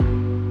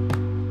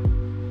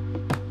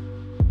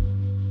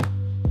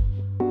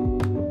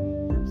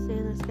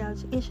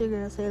It's your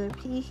girl Sailor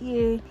P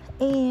here,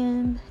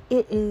 and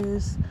it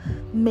is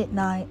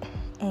midnight,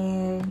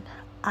 and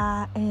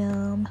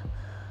I'm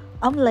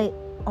late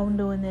on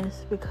doing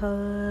this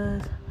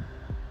because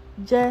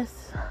just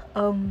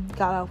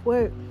got off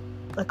work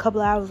a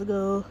couple hours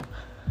ago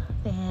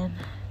and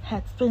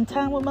had to spend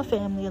time with my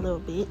family a little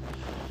bit.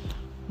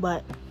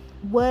 But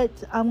what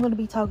I'm going to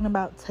be talking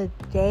about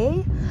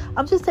today,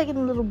 I'm just taking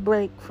a little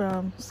break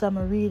from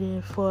summer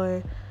reading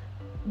for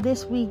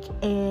this week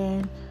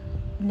and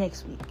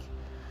next week,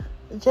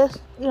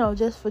 just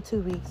for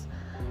 2 weeks,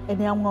 and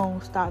then I'm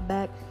gonna start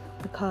back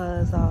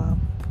because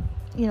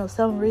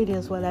summer reading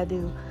is what I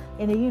do,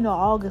 and then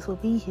August will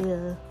be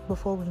here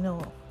before we know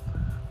it.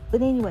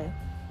 But anyway,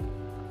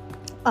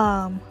 what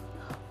I'm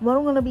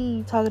gonna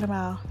be talking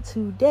about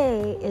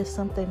today is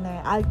something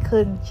that I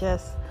couldn't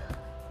just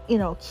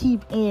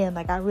keep in.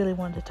 Like, I really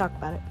wanted to talk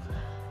about it.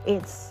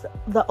 It's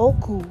the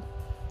Ōoku,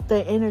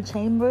 the Inner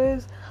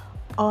Chambers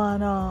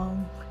on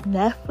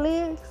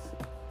Netflix.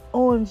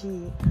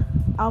 OMG,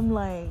 I'm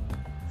like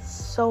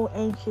so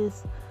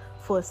anxious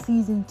for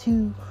season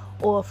 2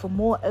 or for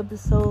more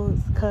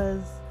episodes,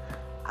 because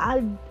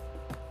I'm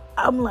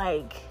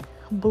like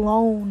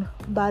blown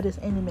by this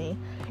anime,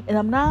 and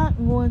I'm not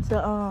going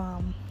to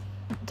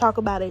talk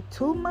about it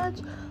too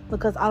much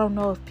because I don't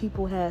know if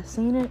people have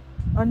seen it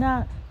or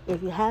not.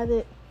 If you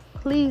haven't,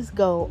 please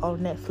go on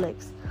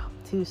Netflix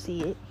to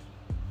see it.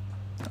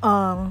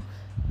 But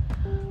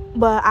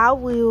I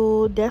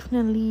will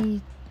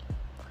definitely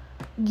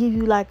give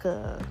you like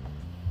a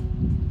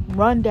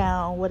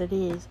rundown what it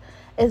is.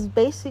 It's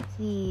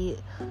basically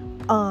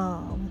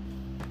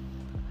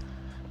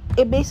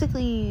it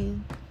basically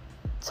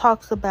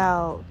talks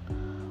about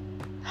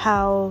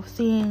how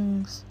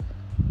things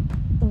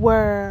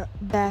were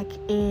back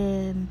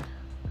in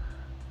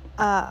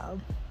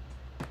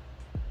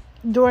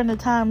during the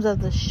times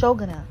of the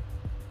shogunate,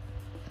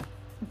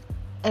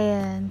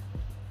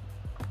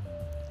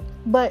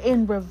 but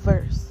in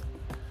reverse.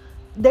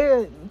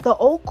 The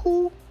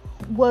Ōoku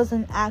was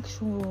an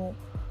actual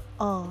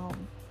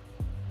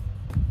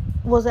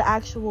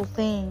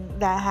thing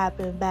that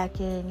happened back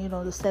in the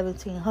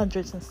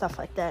 1700s and stuff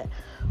like that,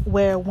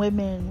 where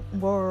women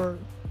were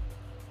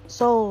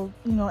sold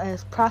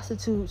as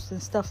prostitutes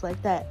and stuff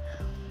like that.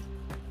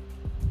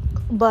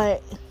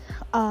 But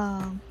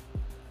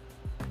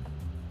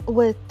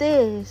with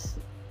this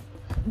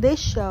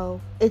show,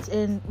 it's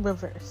in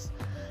reverse,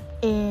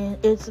 and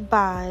it's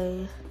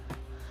by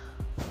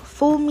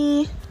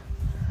Fumi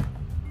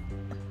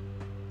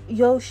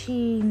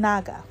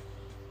Yoshinaga,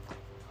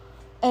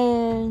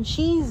 and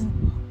she's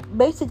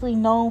basically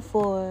known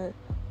for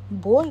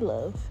boy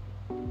love,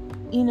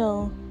 and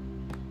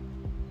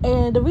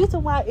the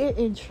reason why it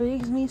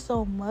intrigues me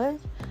so much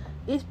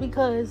is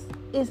because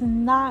it's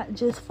not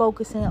just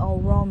focusing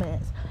on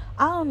romance.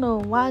 I don't know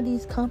why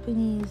these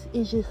companies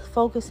is just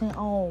focusing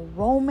on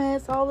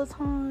romance all the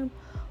time,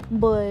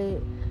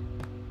 but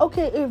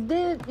okay, if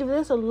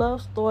there's a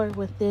love story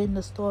within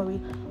the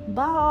story,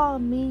 by all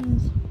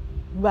means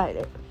write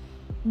it.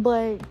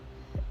 But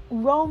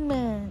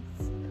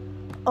romance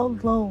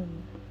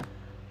alone,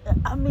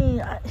 I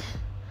mean,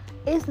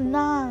 it's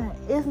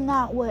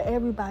not what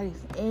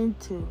everybody's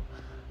into.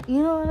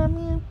 You know what I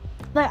mean?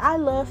 Like, I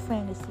love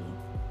fantasy.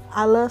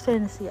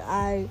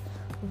 I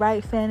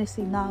write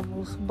fantasy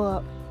novels,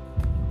 but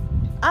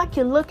I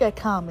can look at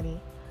comedy,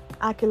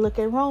 I can look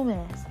at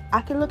romance, I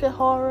can look at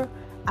horror,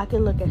 I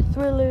can look at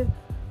thriller.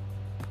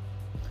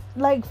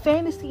 Like,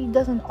 fantasy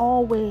doesn't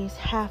always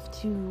have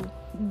to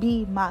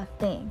be my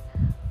thing,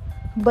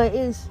 but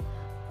it's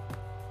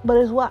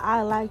what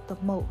I like the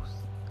most.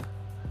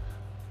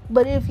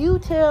 But if you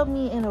tell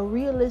me in a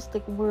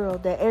realistic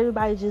world that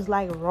everybody just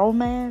like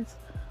romance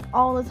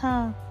all the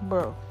time,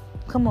 bro,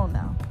 come on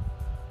now.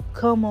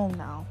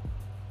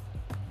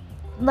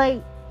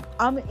 Like,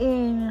 I'm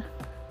in,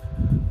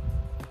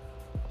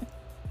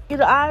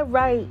 I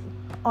write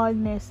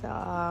on this,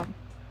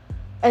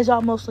 as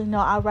y'all mostly know,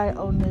 I write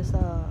on this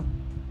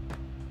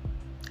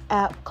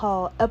app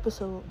called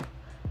Ep.10,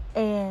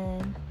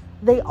 and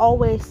they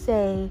always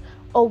say,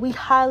 oh, we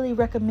highly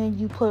recommend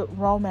you put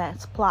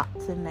romance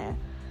plots in there.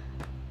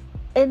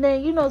 And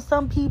then,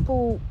 some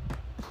people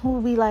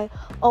who be like,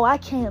 oh, I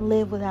can't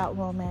live without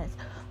romance.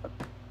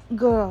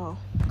 Girl,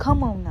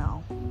 come on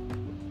now.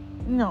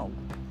 No,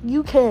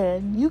 you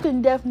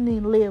can definitely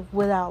live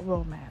without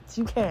romance.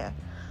 You can.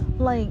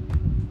 Like,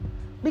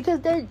 because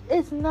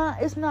it's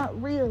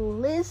not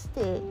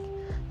realistic.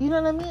 You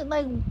know what I mean?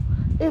 Like,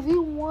 if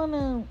you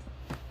wanna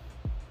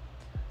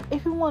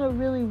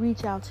really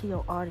reach out to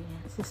your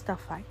audience and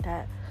stuff like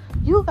that,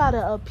 you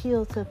gotta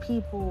appeal to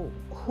people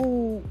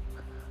who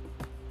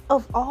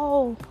of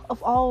all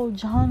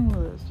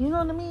genres. You know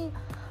what I mean?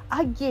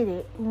 I get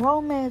it.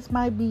 Romance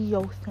might be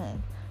your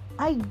thing.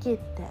 I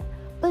get that.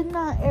 But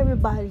not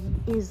everybody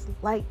is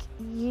like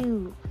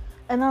you.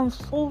 And I'm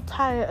so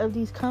tired of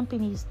these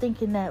companies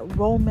thinking that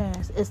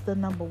romance is the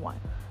number one.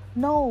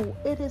 No,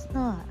 it is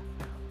not.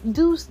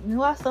 Do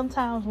I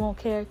sometimes want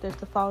characters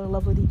to fall in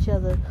love with each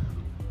other,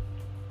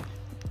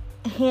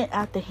 hint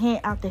after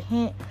hint after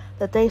hint,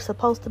 that they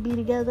supposed to be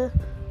together,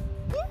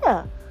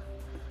 yeah,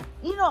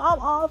 I'm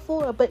all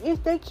for it. But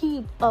if they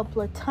keep a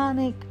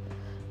platonic,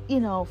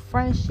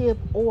 friendship,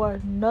 or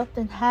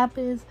nothing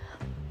happens,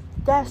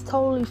 that's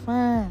totally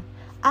fine.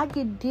 I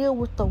can deal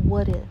with the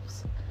what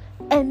ifs.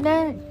 And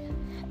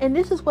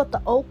this is what the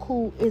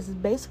Ōoku is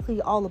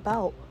basically all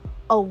about.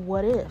 A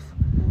what if.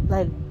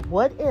 Like,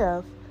 what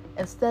if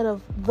instead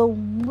of the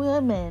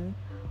women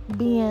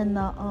being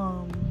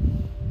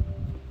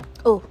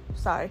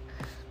sorry,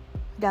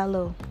 got a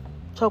little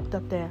choked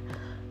up there.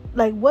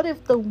 Like, what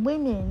if the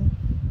women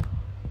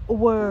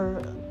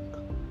were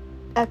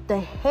at the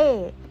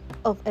head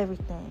of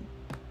everything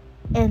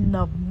and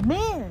the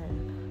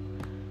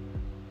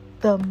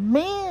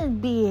men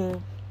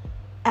being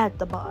at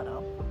the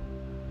bottom?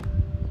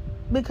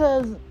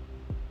 Because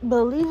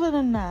believe it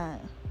or not,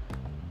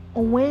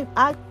 when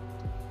I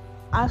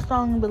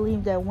strongly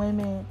believe that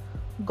women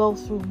go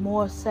through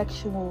more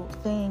sexual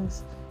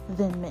things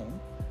than men.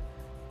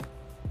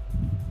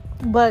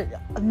 But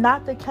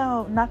not to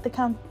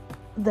count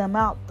them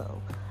out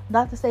though.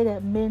 Not to say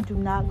that men do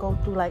not go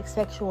through like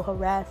sexual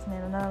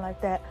harassment or nothing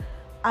like that.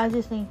 I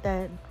just think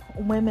that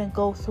women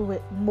go through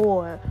it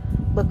more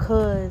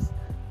because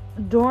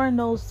during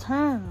those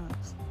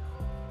times,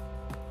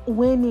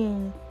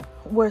 women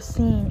were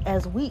seen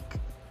as weak.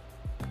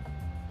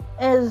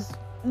 As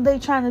they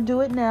trying to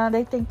do it now,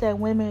 they think that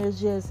women is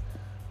just,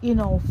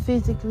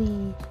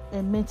 physically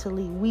and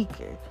mentally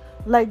weaker.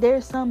 Like,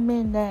 there's some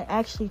men that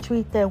actually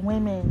treat their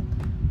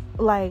women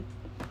like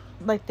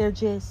they're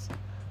just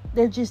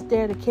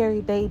there to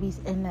carry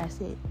babies and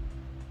that's it.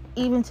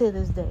 Even to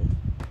this day.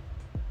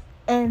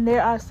 And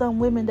there are some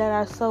women that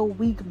are so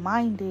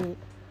weak-minded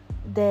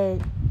that,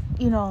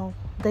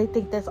 they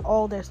think that's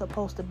all they're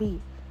supposed to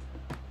be.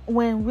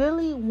 When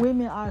really,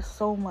 women are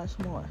so much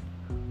more.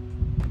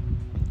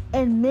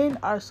 And men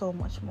are so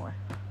much more.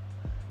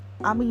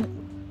 I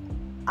mean,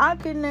 I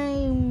can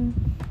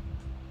name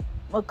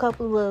a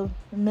couple of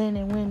men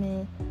and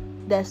women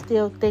that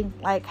still think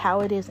like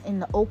how it is in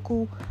the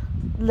Ōoku.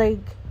 Like,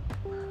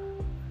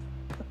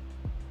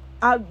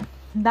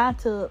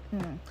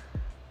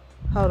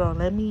 hold on,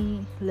 let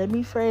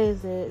me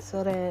phrase it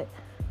so that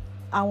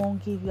I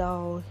won't give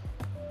y'all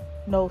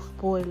no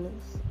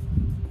spoilers.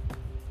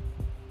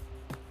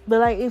 But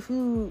like, if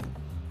you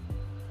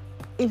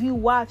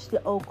watch the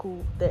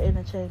Ōoku, the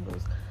Inner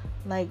Chambers,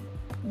 like,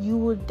 you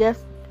would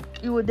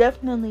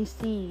definitely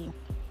see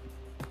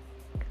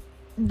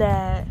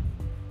that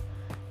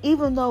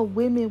even though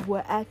women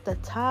were at the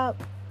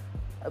top,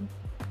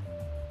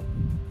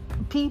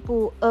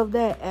 people of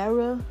that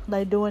era,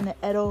 like during the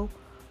Edo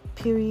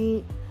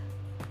period,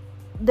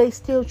 they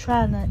still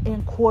trying to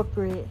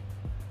incorporate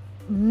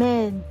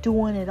men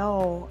doing it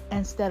all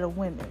instead of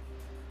women.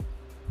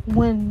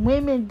 When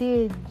women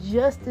did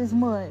just as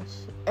much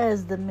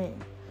as the men,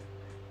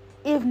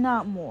 if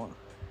not more.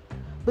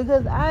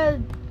 Because I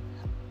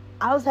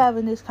was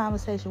having this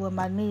conversation with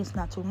my niece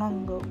not too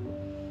long ago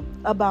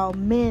about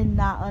men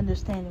not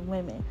understanding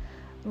women.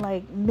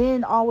 Like,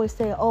 men always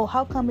say, oh,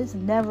 how come it's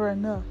never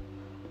enough?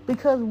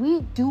 Because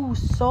we do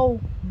so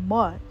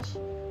much.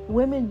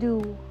 Women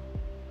do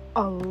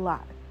a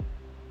lot.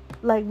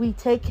 Like, we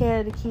take care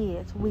of the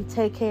kids. We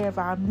take care of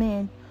our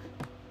men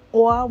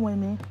or our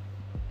women.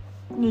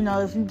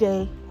 If you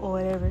gay or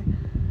whatever.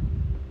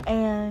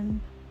 And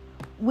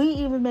we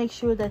even make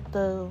sure that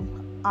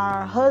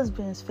our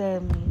husband's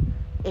family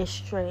is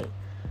straight.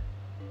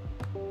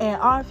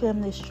 And our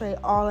family is straight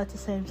all at the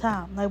same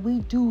time. Like, we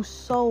do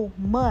so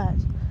much.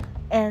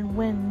 And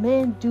when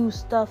men do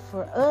stuff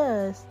for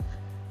us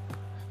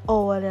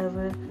or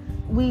whatever,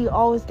 we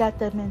always got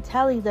that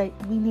mentality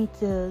that we need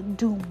to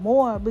do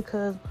more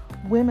because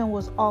women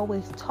was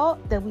always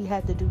taught that we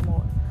had to do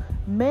more.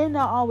 Men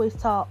are always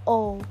taught,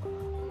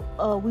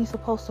 we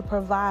supposed to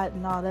provide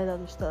and all that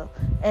other stuff.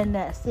 And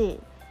that's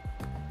it.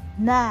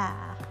 Nah.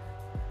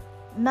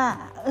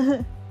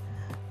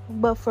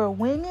 But for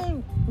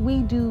women, we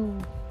do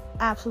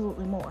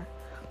absolutely more.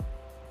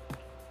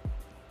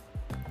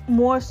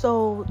 More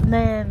so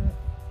than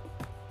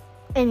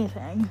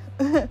anything.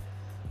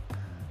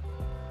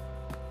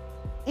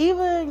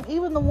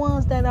 Even the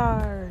ones that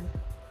are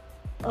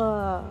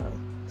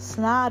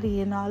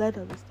snotty and all that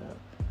other stuff.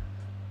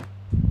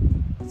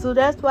 So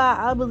that's why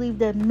I believe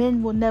that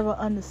men will never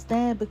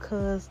understand,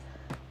 because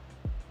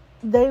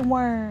they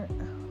weren't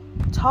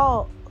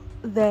taught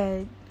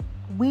that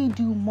we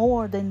do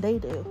more than they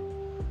do.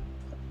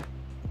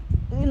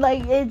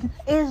 Like,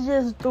 it's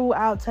just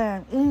throughout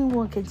time.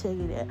 Anyone can tell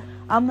you that.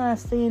 I'm not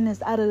saying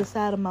this out of the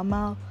side of my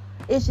mouth.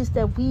 It's just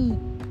that we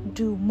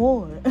do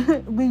more.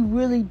 We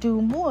really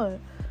do more.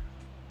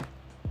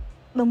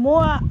 The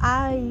more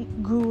I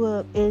grew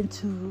up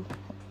into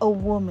a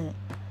woman,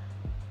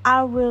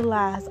 I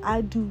realized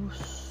I do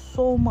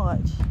so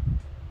much.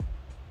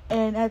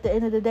 And at the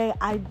end of the day,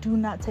 I do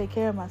not take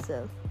care of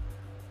myself.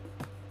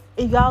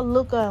 If y'all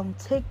look on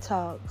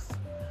TikToks,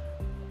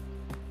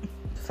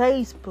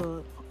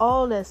 Facebook,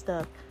 all that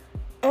stuff,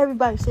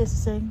 everybody says the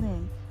same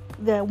thing.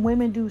 That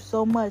women do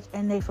so much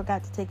and they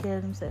forgot to take care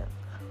of themselves.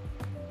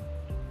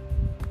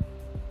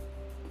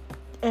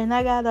 And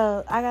I got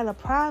a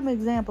prime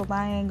example, but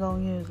I ain't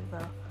gonna use it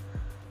though.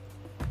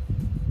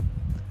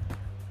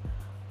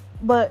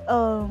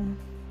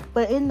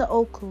 But in the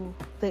Ōoku,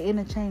 the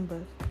inner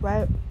chamber,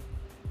 right?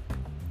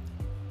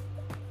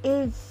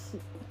 It's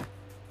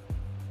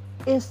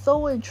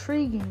so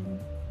intriguing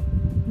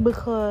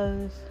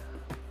because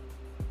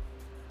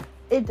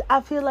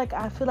I feel like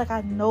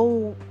I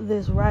know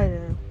this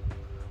writer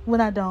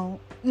when I don't.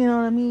 You know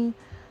what I mean?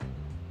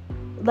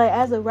 Like,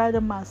 as a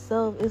writer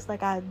myself, it's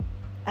like I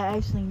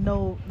actually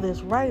know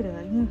this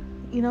writer.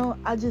 You know,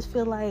 I just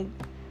feel like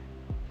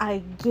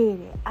I get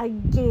it. I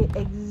get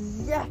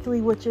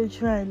exactly what you're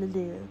trying to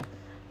do.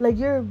 Like,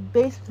 you're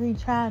basically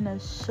trying to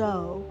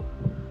show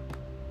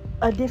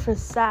a different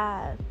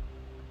side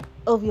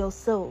of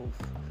yourself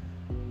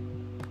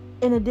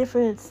in a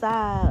different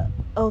side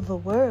of the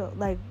world.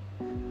 Like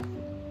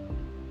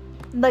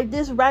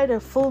this writer,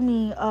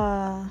 Fumi,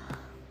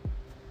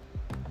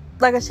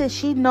 like I said,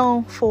 she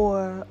known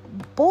for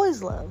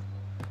boys love.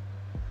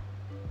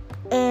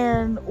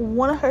 And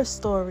one of her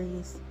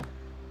stories,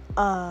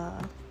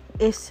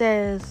 it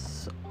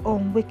says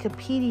on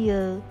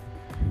Wikipedia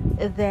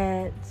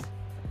that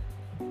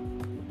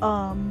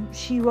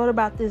she wrote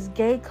about this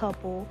gay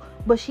couple,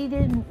 but she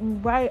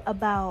didn't write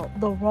about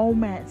the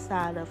romance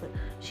side of it.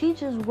 She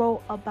just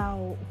wrote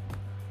about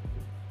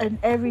an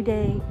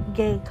everyday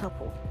gay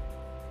couple.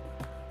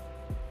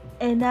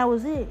 And that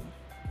was it.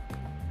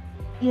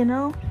 You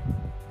know?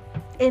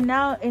 And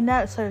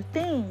that's her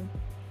thing.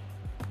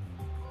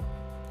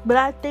 But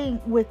I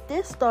think with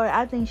this story,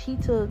 I think she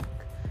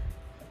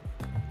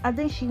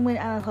went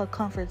out of her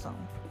comfort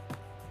zone.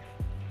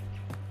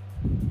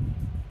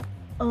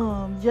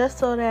 Just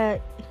so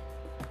that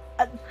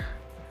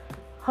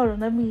hold on,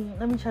 let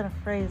me try to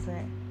phrase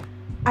it.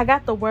 I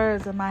got the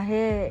words in my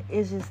head,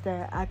 it's just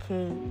that I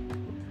can't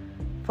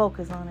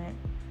focus on it.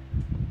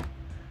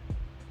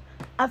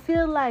 I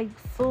feel like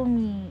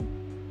Fumi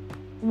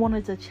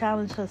wanted to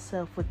challenge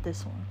herself with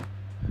this one,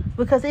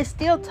 because it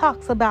still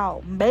talks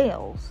about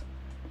males,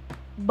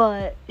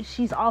 but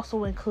she's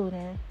also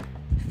including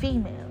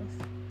females.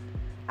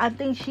 I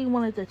think she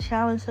wanted to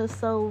challenge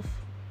herself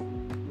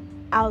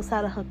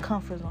outside of her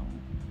comfort zone.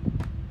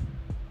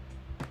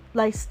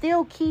 Like,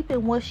 still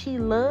keeping what she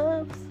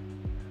loves,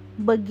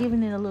 but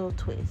giving it a little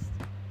twist.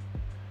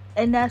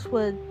 And that's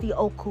what the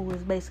Ōoku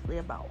is basically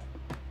about.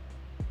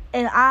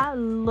 And I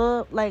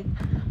love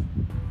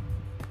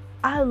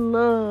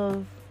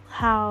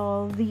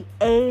how the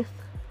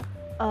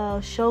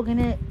 8th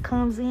shogunate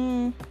comes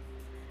in.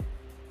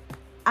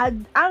 I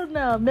don't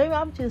know, maybe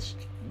I'm just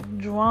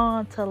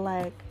drawn to,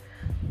 like,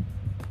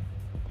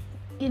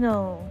 you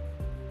know,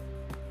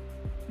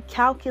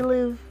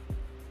 calculative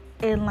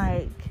and,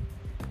 like,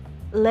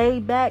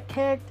 laid back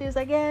characters,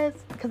 I guess,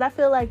 because I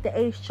feel like the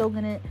 8th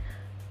shogunate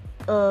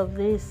of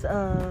this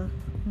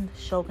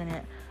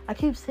shogunate, I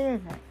keep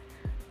saying that,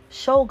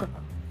 shogun,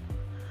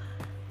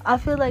 I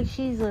feel like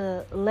she's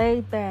a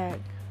laid back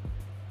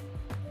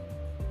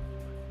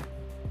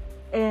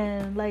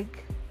and,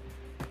 like,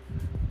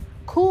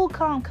 cool,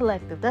 calm,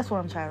 collective. That's what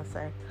I'm trying to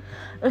say.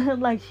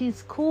 Like,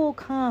 she's cool,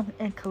 calm,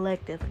 and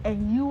collective,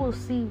 and you will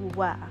see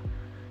why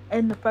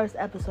in the first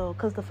episode,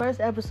 because the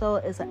first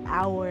episode is an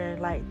hour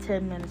and like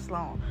 10 minutes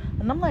long,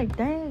 and I'm like,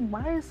 dang,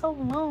 why is it so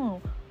long?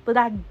 But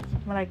I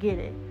get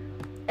it.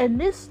 And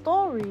this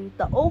story,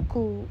 the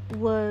Ōoku,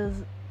 was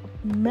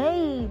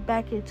made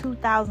back in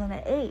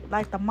 2008.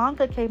 Like, the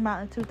manga came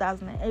out in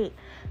 2008,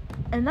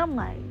 and I'm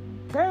like,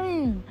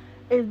 dang,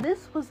 if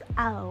this was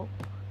out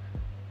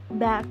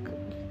back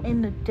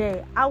in the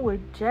day, I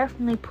would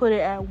definitely put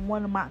it at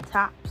one of my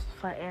tops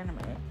for anime.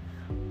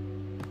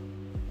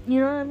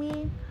 You know what I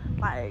mean?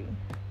 Like,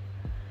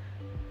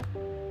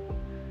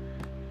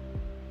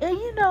 and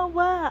you know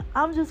what?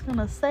 I'm just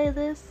gonna say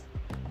this.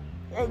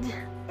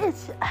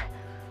 It's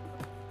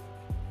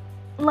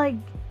like,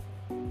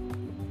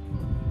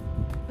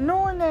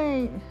 knowing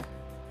that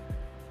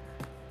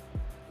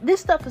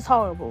this stuff is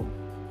horrible.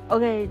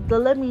 Okay,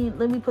 let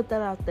me put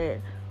that out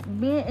there.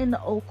 Being in the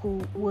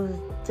Ōoku was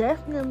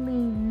definitely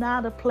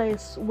not a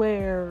place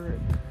where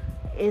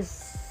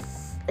it's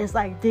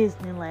like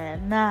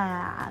Disneyland.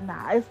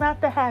 Nah. It's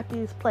not the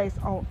happiest place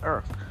on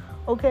earth.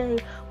 Okay?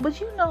 But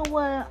you know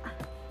what?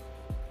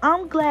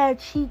 I'm glad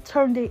she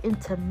turned it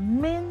into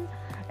men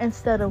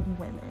instead of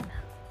women.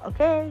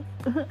 Okay?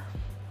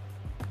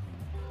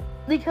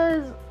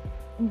 Because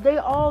they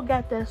all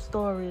got that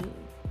story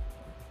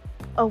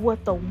of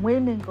what the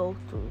women go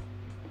through.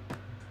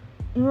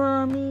 You know what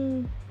I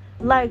mean?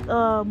 Like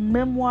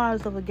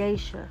Memoirs of a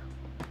Geisha.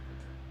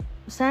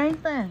 Same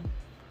thing.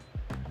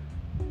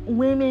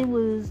 Women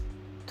was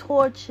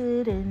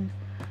tortured and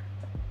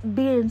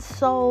being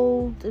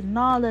sold and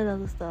all that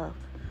other stuff.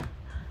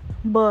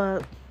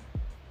 But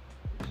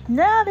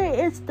now that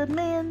it's the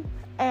men,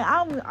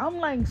 and I'm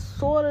like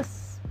sort of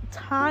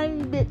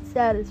tiny bit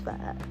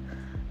satisfied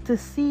to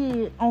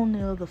see it on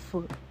the other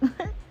foot.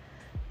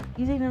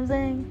 You see what I'm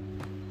saying?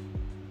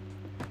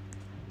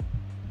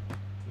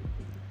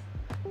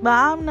 But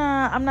I'm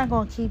not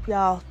gonna keep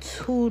y'all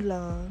too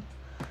long.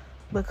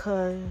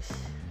 because,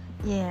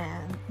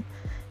 yeah,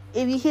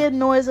 if you hear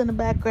noise in the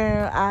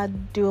background, I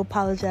do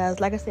apologize.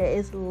 Like I said,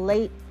 it's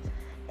late,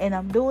 and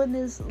I'm doing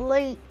this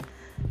late.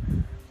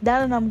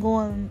 Now that I'm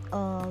going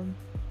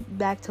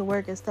back to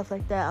work and stuff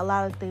like that, a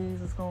lot of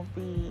things is going to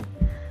be,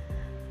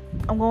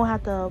 I'm going to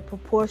have to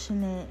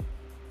proportion it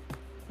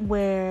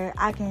where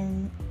I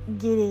can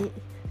get it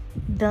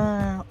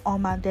done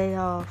on my day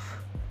off,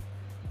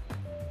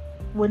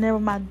 whenever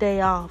my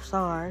day offs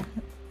are,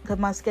 because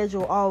my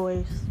schedule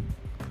always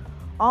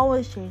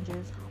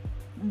changes.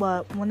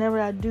 But whenever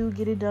I do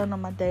get it done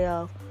on my day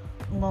off,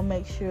 I'm gonna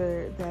make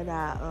sure that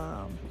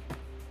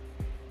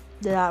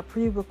I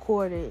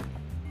pre-record it,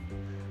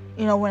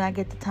 when I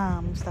get the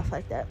time and stuff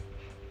like that.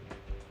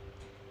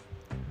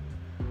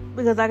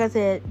 Because like I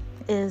said,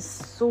 it's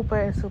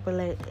super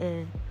late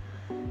and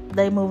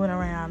they moving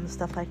around and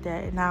stuff like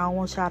that, and I don't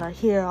want y'all to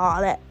hear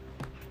all that.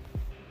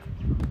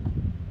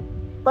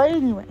 But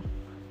anyway,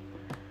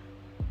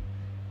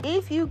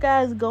 if you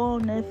guys go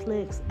on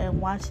Netflix and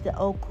watch the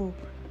Ōoku,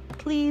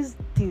 please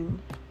do,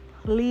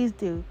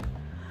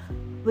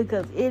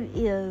 because it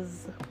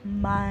is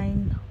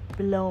mind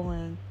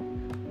blowing.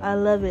 I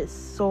love it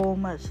so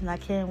much, and I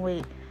can't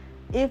wait.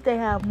 If they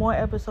have more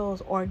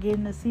episodes or get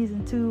into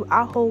season 2,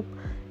 I hope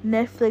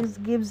Netflix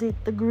gives it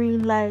the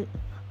green light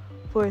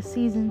for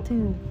season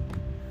 2,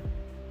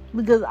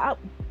 because I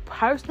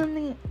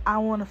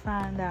want to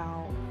find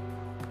out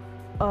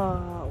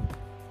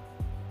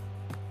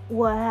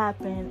what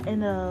happened in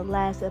the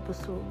last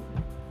episode.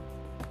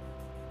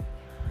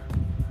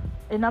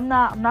 And I'm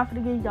not gonna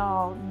give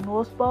y'all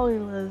no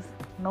spoilers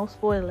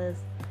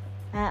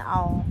at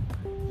all.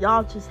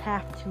 Y'all just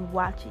have to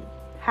watch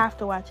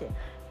it.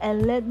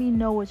 And let me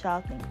know what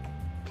y'all think.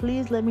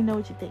 Please let me know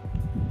what you think.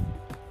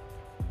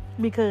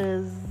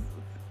 Because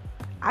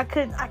I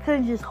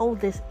couldn't just hold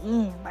this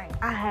in. Like,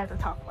 I had to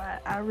talk about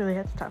it. I really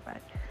had to talk about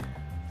it.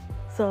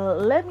 So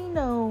let me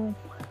know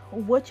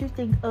what you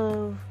think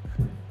of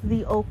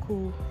the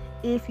Ōoku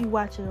if you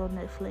watch it on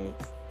Netflix.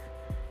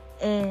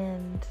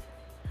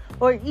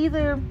 Or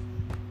either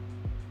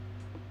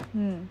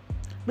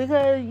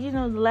because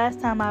the last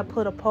time I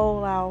put a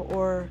poll out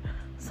or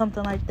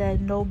something like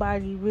that,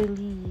 nobody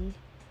really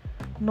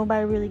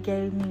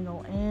gave me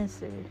no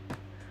answer.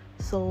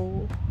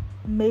 So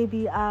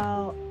maybe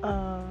I'll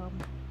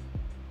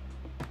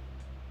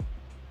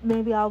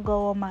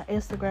go on my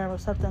Instagram or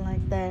something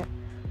like that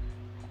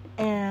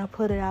and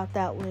put it out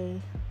that way.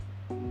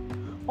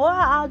 Or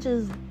I'll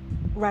just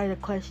write a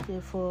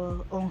question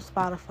on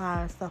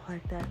Spotify and stuff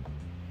like that.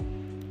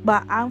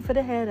 But I'm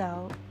finna head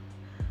out.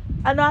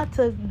 I know I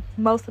took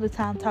most of the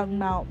time talking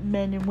about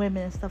men and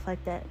women and stuff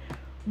like that.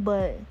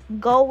 But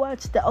go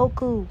watch the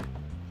Ōoku.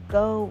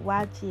 Go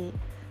watch it.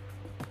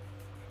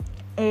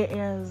 It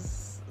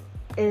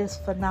is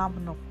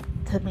phenomenal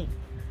to me.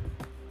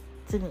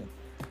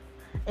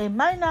 It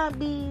might not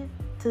be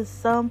to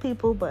some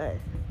people, but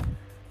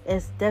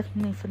it's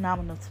definitely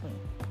phenomenal to me.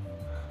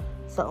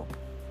 So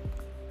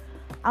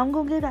I'm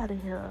gonna get out of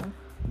here.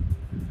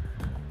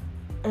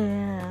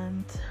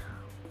 And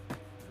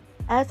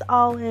as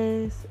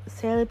always,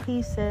 Sally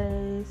P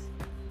says,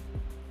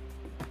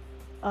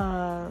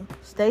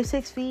 stay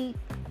 6 feet,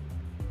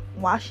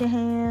 wash your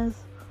hands,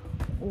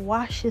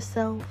 wash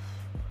yourself,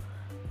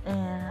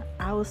 and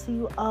I will see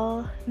you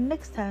all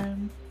next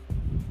time.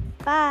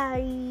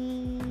 Bye.